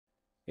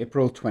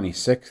April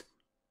 26th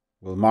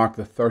will mark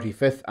the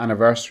 35th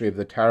anniversary of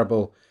the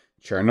terrible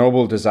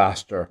Chernobyl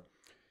disaster,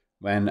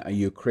 when a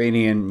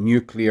Ukrainian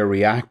nuclear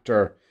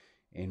reactor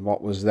in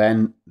what was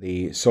then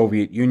the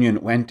Soviet Union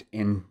went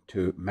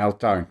into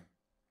meltdown.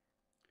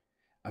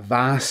 A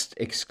vast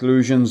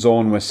exclusion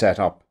zone was set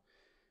up,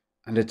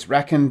 and it's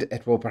reckoned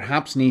it will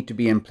perhaps need to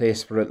be in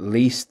place for at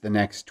least the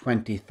next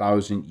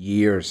 20,000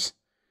 years.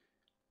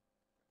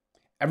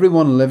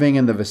 Everyone living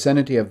in the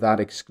vicinity of that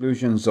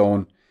exclusion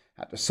zone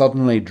had to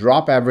suddenly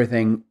drop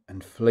everything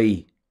and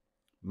flee,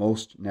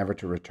 most never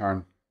to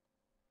return.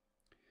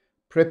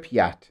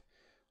 Pripyat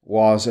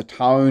was a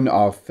town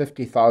of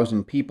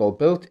 50,000 people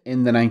built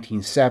in the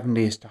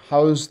 1970s to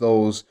house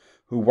those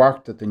who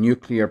worked at the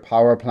nuclear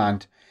power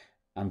plant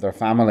and their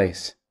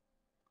families.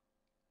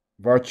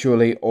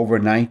 Virtually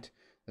overnight,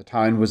 the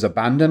town was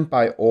abandoned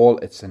by all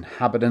its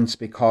inhabitants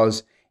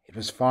because it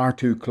was far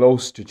too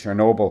close to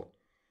Chernobyl.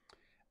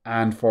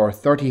 And for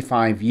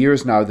 35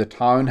 years now, the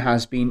town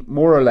has been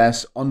more or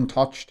less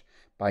untouched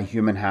by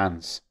human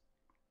hands.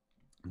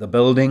 The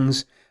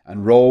buildings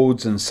and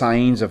roads and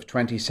signs of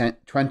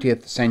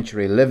 20th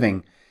century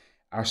living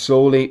are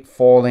slowly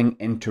falling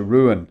into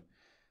ruin.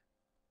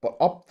 But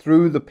up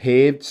through the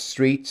paved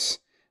streets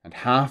and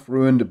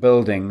half-ruined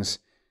buildings,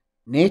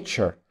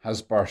 nature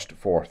has burst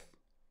forth.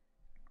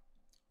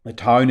 The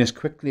town is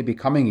quickly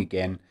becoming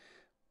again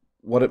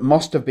what it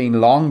must have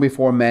been long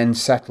before men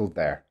settled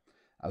there,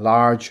 a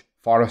large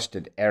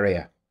forested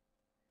area.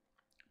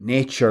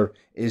 Nature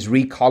is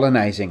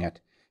recolonizing it,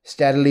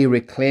 steadily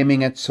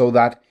reclaiming it so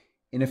that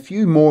in a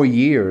few more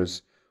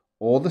years,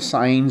 all the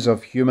signs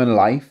of human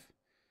life,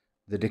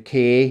 the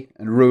decay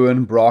and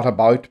ruin brought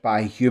about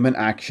by human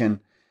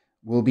action,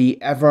 will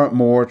be ever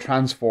more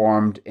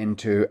transformed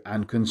into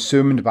and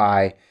consumed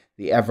by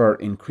the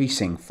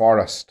ever-increasing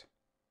forest.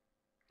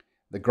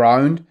 The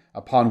ground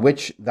upon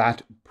which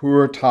that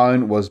poor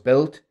town was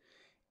built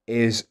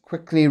is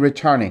quickly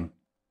returning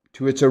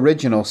to its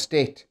original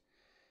state,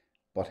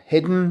 but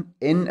hidden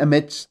in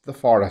amidst the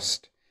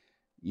forest,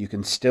 you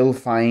can still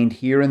find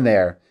here and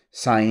there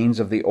signs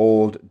of the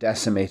old,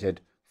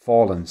 decimated,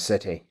 fallen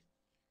city.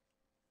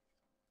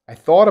 I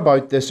thought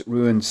about this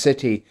ruined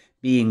city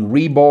being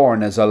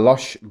reborn as a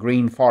lush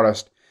green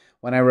forest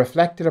when I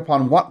reflected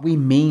upon what we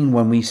mean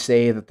when we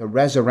say that the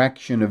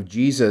resurrection of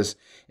Jesus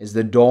is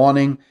the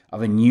dawning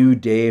of a new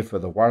day for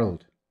the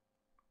world.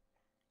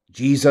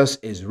 Jesus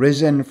is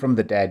risen from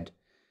the dead,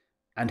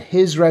 and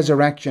his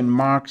resurrection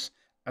marks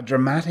a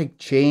dramatic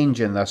change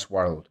in this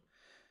world.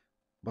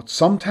 But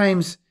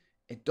sometimes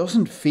it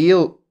doesn't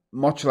feel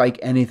much like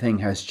anything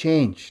has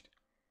changed.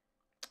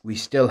 We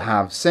still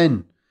have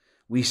sin.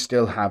 We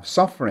still have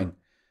suffering.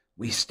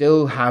 We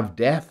still have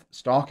death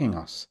stalking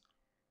us.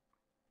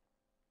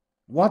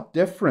 What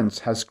difference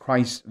has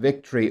Christ's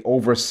victory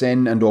over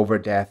sin and over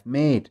death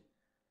made?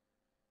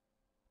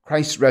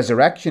 Christ's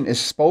resurrection is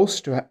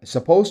supposed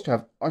to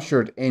have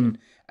ushered in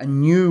a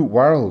new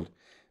world,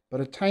 but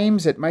at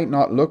times it might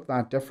not look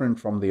that different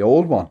from the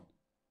old one.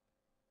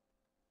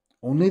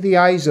 Only the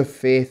eyes of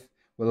faith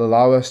will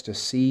allow us to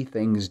see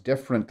things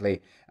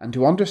differently and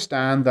to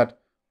understand that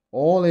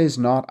all is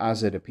not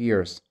as it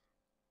appears.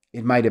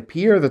 It might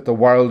appear that the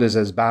world is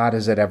as bad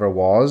as it ever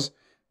was,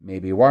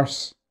 maybe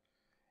worse.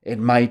 It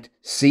might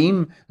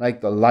seem like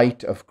the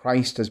light of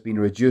Christ has been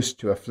reduced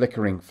to a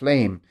flickering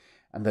flame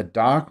and that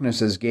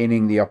darkness is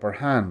gaining the upper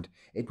hand.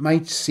 It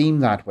might seem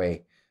that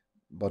way,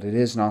 but it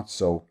is not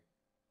so.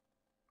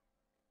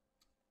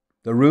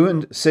 The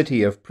ruined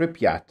city of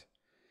Pripyat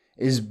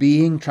is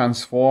being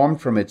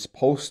transformed from its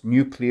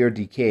post-nuclear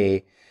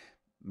decay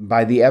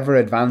by the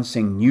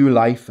ever-advancing new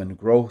life and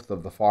growth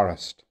of the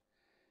forest.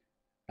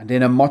 And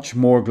in a much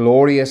more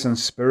glorious and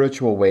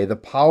spiritual way, the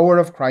power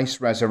of Christ's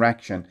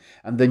resurrection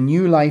and the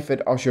new life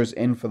it ushers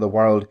in for the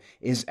world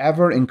is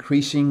ever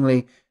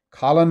increasingly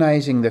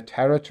colonizing the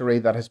territory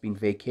that has been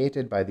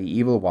vacated by the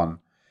evil one.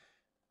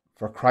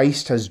 For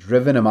Christ has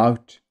driven him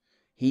out.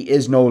 He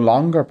is no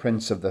longer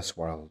prince of this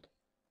world.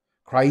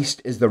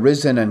 Christ is the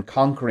risen and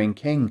conquering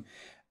King,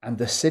 and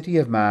the city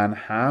of man,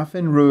 half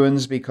in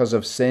ruins because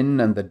of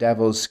sin and the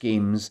devil's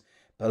schemes,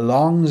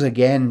 belongs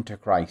again to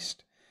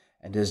Christ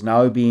and is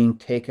now being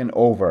taken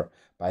over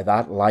by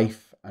that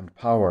life and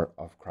power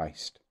of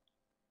Christ.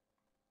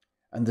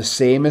 And the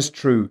same is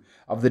true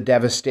of the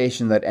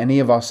devastation that any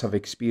of us have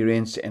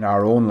experienced in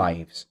our own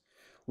lives.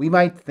 We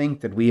might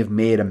think that we have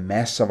made a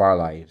mess of our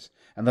lives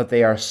and that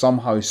they are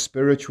somehow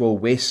spiritual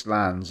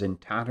wastelands in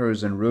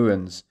tatters and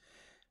ruins,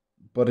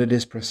 but it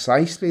is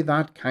precisely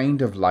that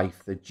kind of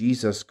life that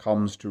Jesus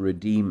comes to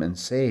redeem and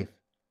save.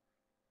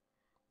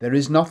 There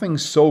is nothing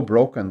so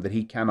broken that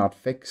he cannot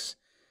fix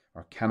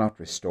or cannot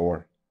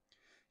restore.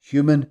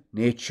 Human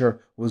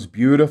nature was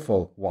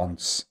beautiful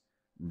once,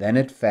 then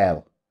it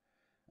fell,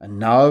 and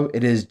now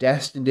it is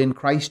destined in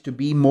Christ to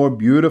be more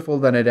beautiful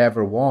than it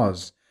ever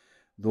was,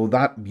 though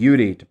that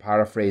beauty, to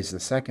paraphrase the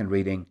second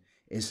reading,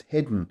 is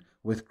hidden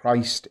with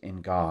Christ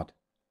in God.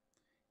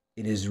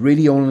 It is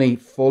really only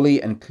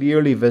fully and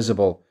clearly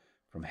visible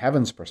from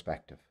heaven's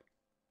perspective.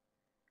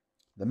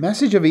 The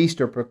message of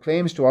Easter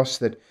proclaims to us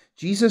that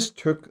Jesus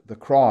took the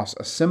cross,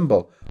 a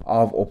symbol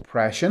of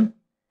oppression,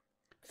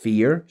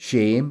 fear,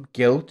 shame,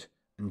 guilt,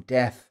 and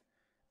death,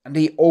 and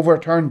he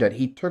overturned it.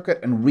 He took it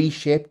and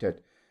reshaped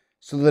it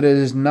so that it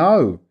is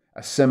now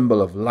a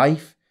symbol of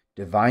life,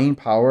 divine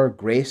power,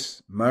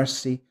 grace,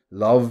 mercy,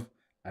 love,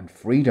 and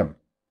freedom.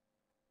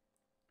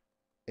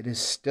 It is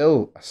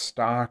still a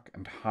stark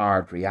and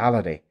hard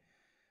reality,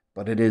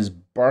 but it is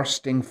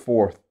bursting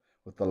forth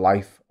with the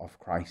life of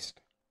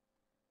Christ.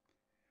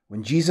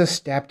 When Jesus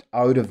stepped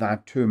out of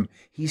that tomb,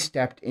 he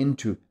stepped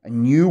into a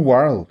new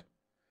world,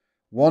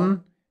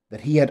 one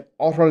that he had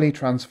utterly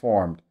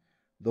transformed,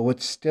 though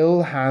it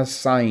still has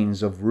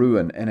signs of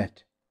ruin in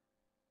it.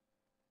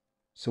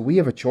 So we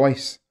have a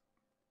choice.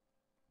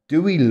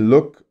 Do we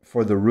look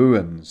for the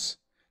ruins?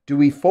 Do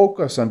we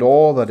focus on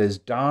all that is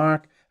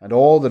dark and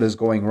all that is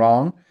going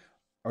wrong?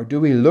 Or do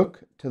we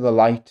look to the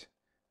light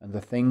and the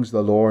things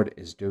the Lord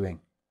is doing?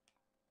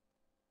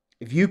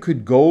 If you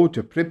could go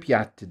to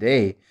Pripyat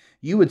today,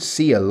 you would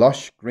see a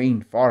lush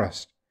green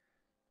forest.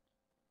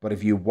 But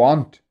if you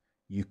want,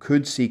 you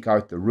could seek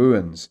out the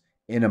ruins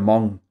in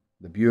among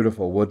the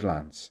beautiful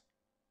woodlands.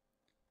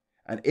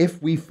 And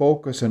if we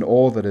focus on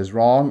all that is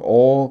wrong,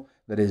 all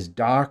that is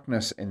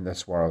darkness in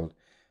this world,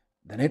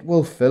 then it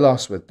will fill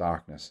us with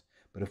darkness.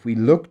 But if we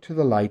look to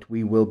the light,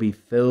 we will be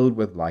filled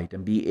with light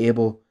and be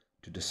able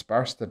to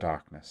disperse the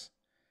darkness.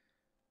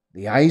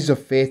 The eyes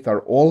of faith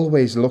are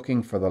always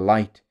looking for the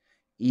light,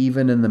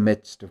 even in the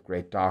midst of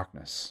great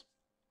darkness.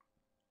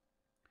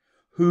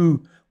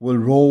 Who will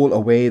roll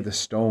away the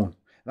stone?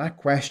 That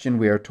question,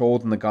 we are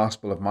told in the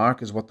Gospel of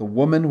Mark, is what the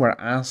women were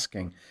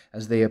asking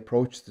as they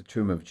approached the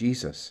tomb of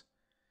Jesus.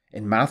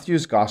 In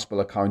Matthew's Gospel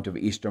account of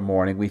Easter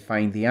morning, we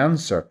find the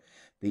answer.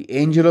 The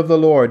angel of the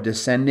Lord,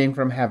 descending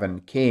from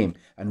heaven, came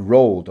and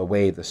rolled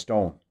away the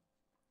stone.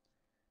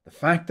 The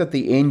fact that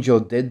the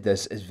angel did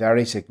this is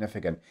very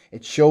significant.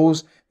 It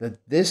shows that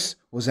this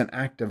was an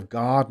act of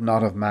God,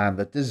 not of man,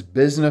 that this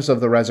business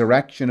of the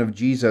resurrection of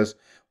Jesus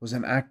was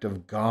an act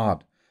of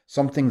God,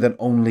 something that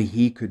only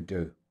he could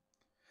do.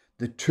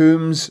 The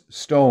tomb's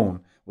stone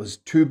was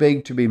too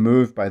big to be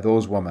moved by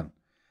those women,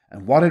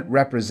 and what it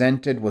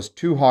represented was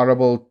too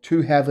horrible,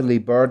 too heavily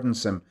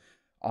burdensome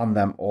on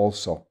them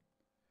also.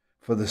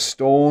 For the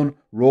stone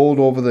rolled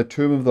over the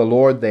tomb of the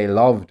Lord they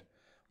loved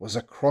was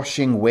a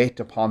crushing weight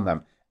upon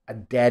them, a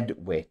dead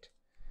weight.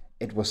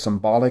 It was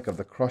symbolic of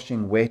the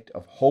crushing weight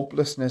of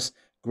hopelessness,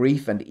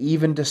 grief, and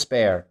even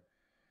despair.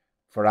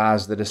 For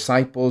as the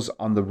disciples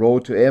on the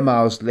road to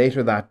Emmaus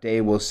later that day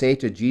will say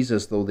to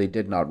Jesus, though they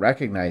did not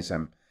recognize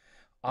him,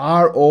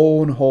 our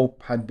own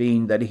hope had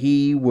been that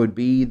he would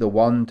be the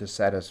one to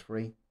set us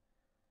free.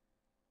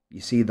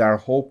 You see, their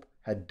hope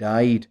had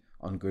died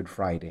on Good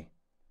Friday.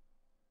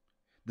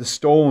 The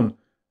stone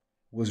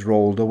was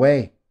rolled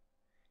away.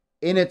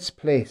 In its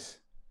place,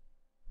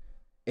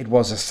 it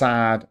was a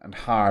sad and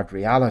hard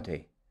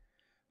reality.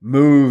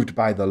 Moved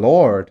by the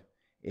Lord,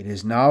 it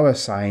is now a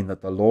sign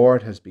that the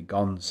Lord has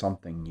begun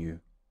something new.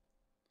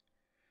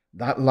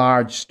 That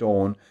large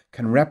stone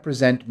can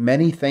represent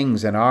many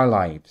things in our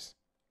lives,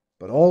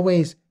 but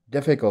always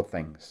difficult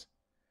things.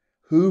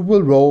 Who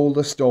will roll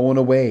the stone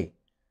away?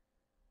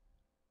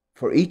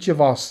 For each of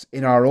us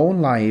in our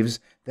own lives,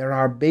 there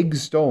are big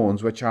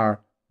stones which are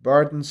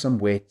burdensome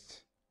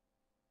weights.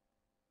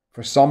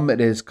 For some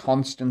it is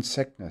constant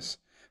sickness.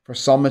 For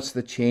some it's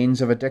the chains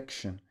of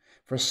addiction.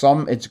 For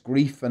some it's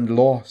grief and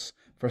loss.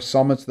 For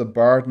some it's the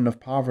burden of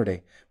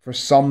poverty. For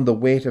some the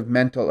weight of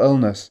mental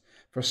illness.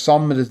 For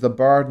some it is the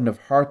burden of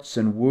hurts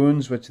and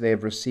wounds which they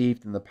have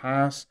received in the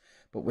past,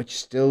 but which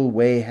still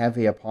weigh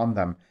heavy upon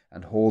them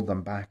and hold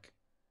them back.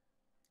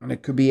 And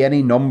it could be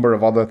any number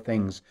of other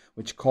things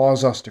which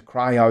cause us to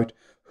cry out,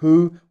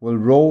 who will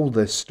roll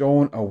this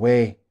stone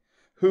away?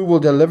 Who will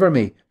deliver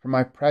me from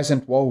my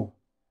present woe?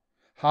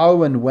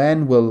 How and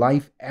when will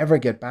life ever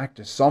get back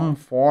to some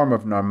form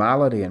of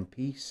normality and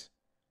peace?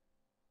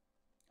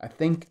 I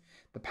think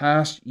the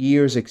past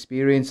year's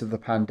experience of the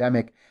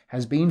pandemic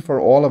has been for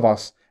all of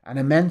us an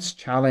immense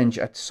challenge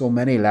at so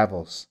many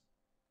levels.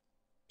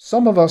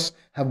 Some of us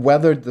have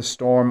weathered the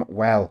storm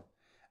well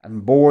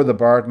and bore the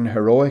burden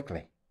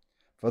heroically.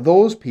 For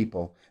those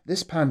people,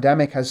 this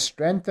pandemic has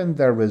strengthened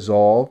their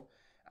resolve,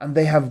 and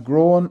they have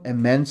grown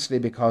immensely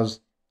because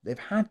they've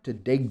had to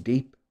dig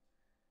deep.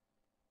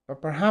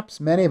 But perhaps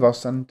many of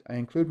us, and I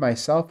include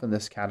myself in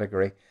this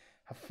category,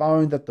 have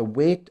found that the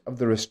weight of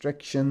the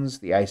restrictions,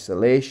 the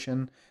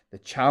isolation, the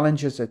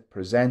challenges it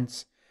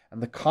presents,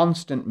 and the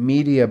constant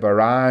media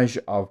barrage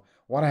of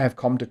what I have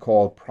come to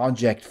call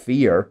Project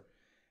Fear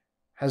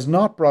has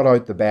not brought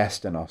out the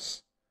best in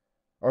us,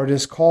 or it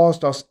has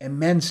caused us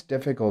immense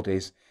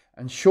difficulties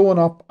and shown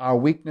up our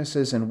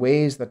weaknesses in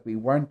ways that we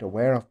weren't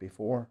aware of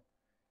before.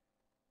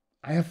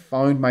 I have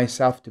found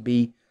myself to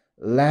be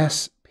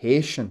less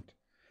patient,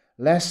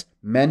 less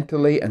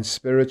mentally and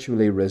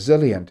spiritually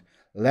resilient,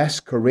 less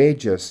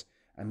courageous,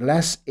 and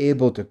less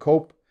able to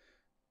cope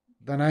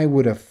than I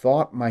would have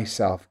thought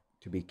myself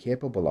to be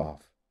capable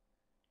of.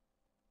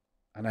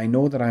 And I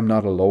know that I'm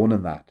not alone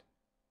in that.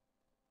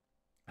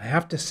 I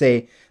have to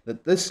say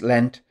that this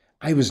Lent,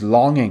 I was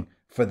longing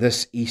for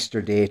this Easter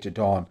day to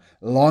dawn,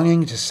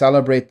 longing to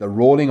celebrate the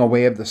rolling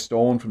away of the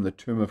stone from the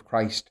tomb of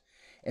Christ,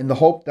 in the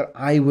hope that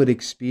I would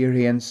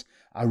experience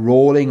a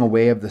rolling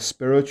away of the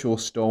spiritual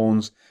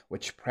stones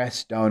which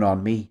press down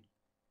on me.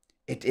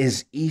 It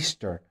is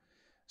Easter,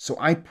 so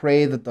I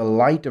pray that the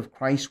light of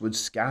Christ would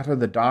scatter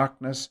the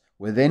darkness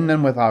within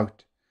and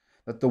without,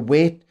 that the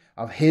weight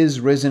of his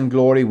risen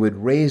glory would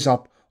raise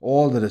up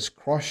all that is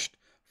crushed,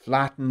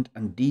 flattened,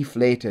 and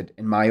deflated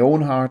in my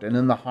own heart and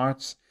in the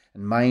hearts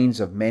and minds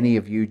of many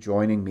of you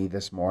joining me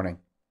this morning.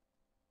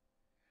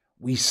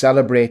 We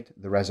celebrate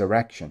the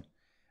resurrection,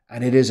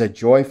 and it is a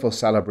joyful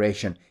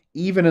celebration,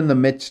 even in the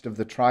midst of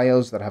the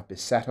trials that have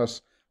beset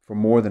us for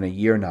more than a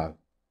year now.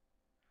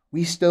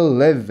 We still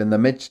live in the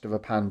midst of a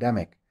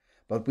pandemic,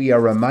 but we are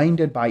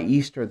reminded by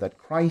Easter that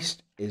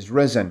Christ is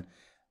risen.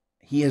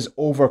 He has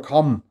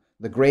overcome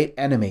the great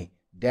enemy,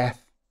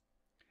 death,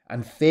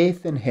 and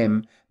faith in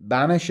him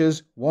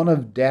banishes one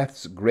of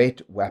death's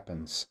great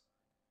weapons,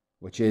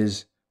 which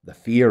is the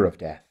fear of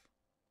death.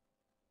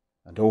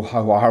 And oh,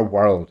 how our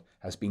world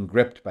has been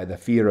gripped by the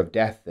fear of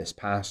death this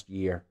past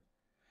year.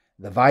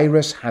 The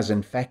virus has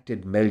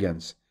infected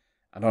millions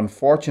and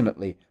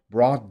unfortunately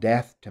brought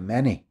death to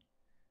many.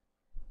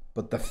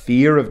 But the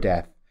fear of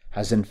death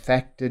has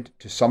infected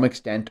to some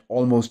extent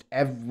almost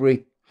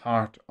every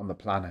heart on the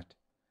planet.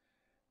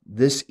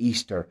 This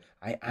Easter,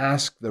 I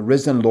ask the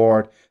risen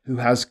Lord, who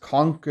has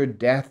conquered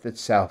death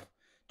itself,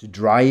 to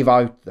drive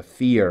out the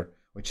fear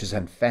which has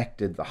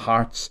infected the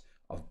hearts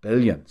of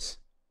billions.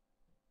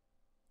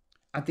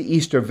 At the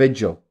Easter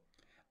Vigil,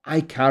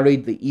 I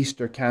carried the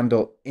Easter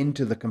candle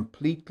into the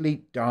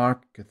completely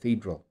dark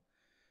cathedral.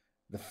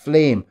 The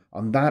flame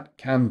on that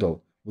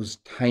candle was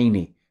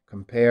tiny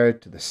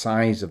compared to the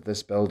size of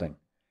this building.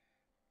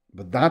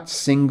 But that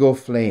single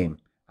flame,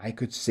 I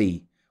could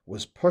see,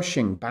 was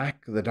pushing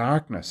back the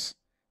darkness.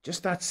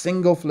 Just that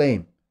single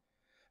flame.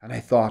 And I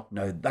thought,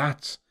 now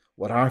that's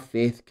what our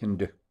faith can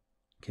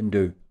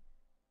do.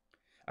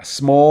 A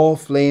small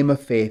flame of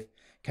faith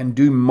can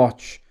do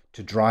much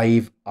to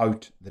drive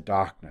out the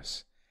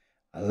darkness.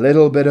 A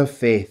little bit of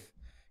faith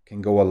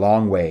can go a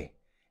long way.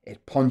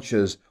 It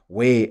punches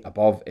way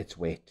above its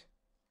weight.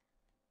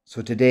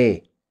 So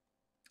today,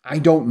 I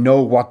don't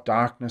know what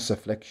darkness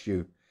afflicts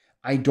you.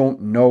 I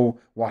don't know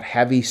what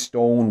heavy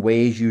stone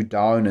weighs you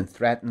down and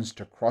threatens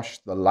to crush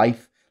the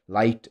life,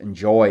 light, and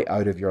joy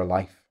out of your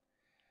life.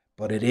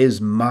 But it is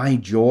my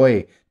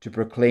joy to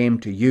proclaim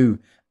to you,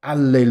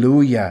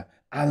 Alleluia,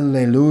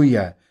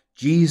 Alleluia,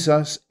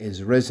 Jesus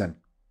is risen.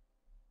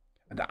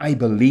 And I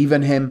believe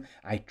in him,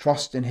 I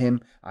trust in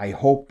him, I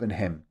hope in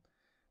him.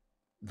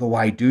 Though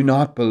I do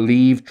not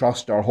believe,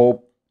 trust, or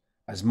hope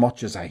as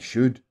much as I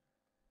should.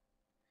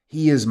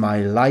 He is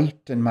my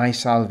light and my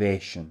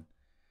salvation.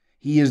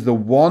 He is the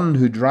one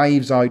who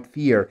drives out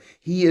fear.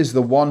 He is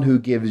the one who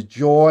gives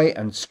joy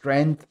and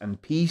strength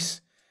and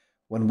peace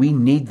when we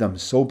need them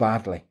so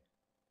badly.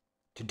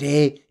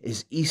 Today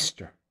is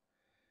Easter.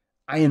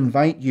 I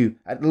invite you,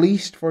 at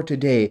least for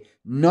today,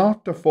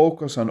 not to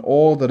focus on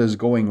all that is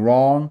going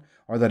wrong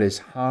or that is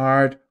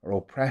hard or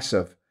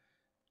oppressive,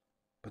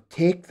 but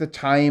take the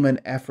time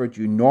and effort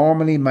you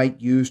normally might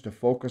use to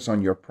focus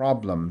on your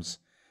problems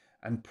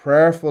and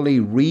prayerfully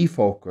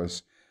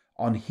refocus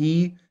on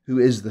He who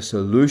is the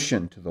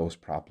solution to those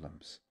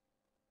problems.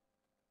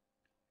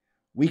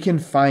 We can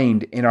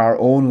find in our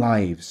own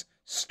lives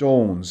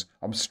stones,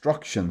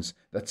 obstructions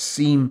that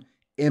seem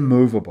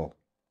immovable.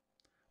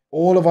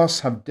 All of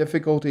us have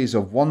difficulties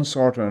of one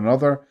sort or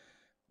another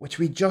which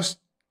we just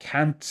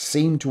can't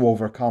seem to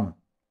overcome.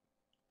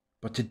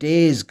 But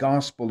today's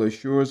gospel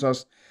assures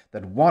us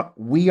that what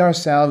we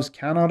ourselves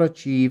cannot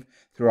achieve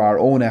through our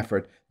own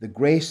effort, the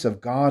grace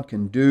of God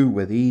can do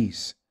with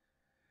ease.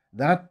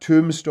 That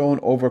tombstone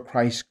over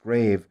Christ's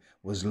grave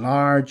was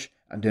large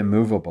and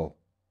immovable,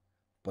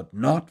 but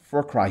not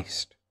for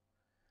Christ.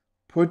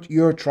 Put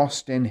your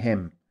trust in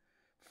Him,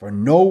 for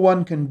no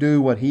one can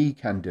do what He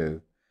can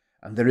do,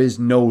 and there is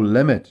no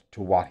limit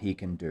to what He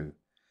can do.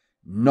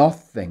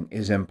 Nothing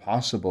is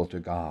impossible to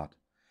God.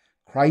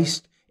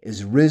 Christ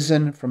is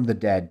risen from the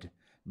dead.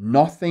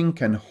 Nothing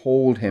can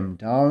hold Him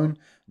down.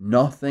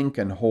 Nothing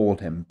can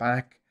hold Him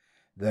back.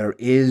 There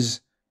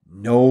is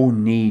no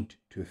need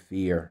to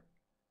fear.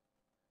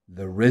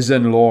 The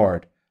risen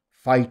Lord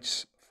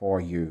fights for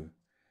you.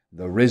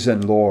 The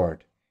risen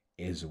Lord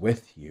is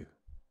with you.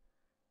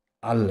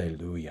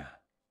 Alleluia.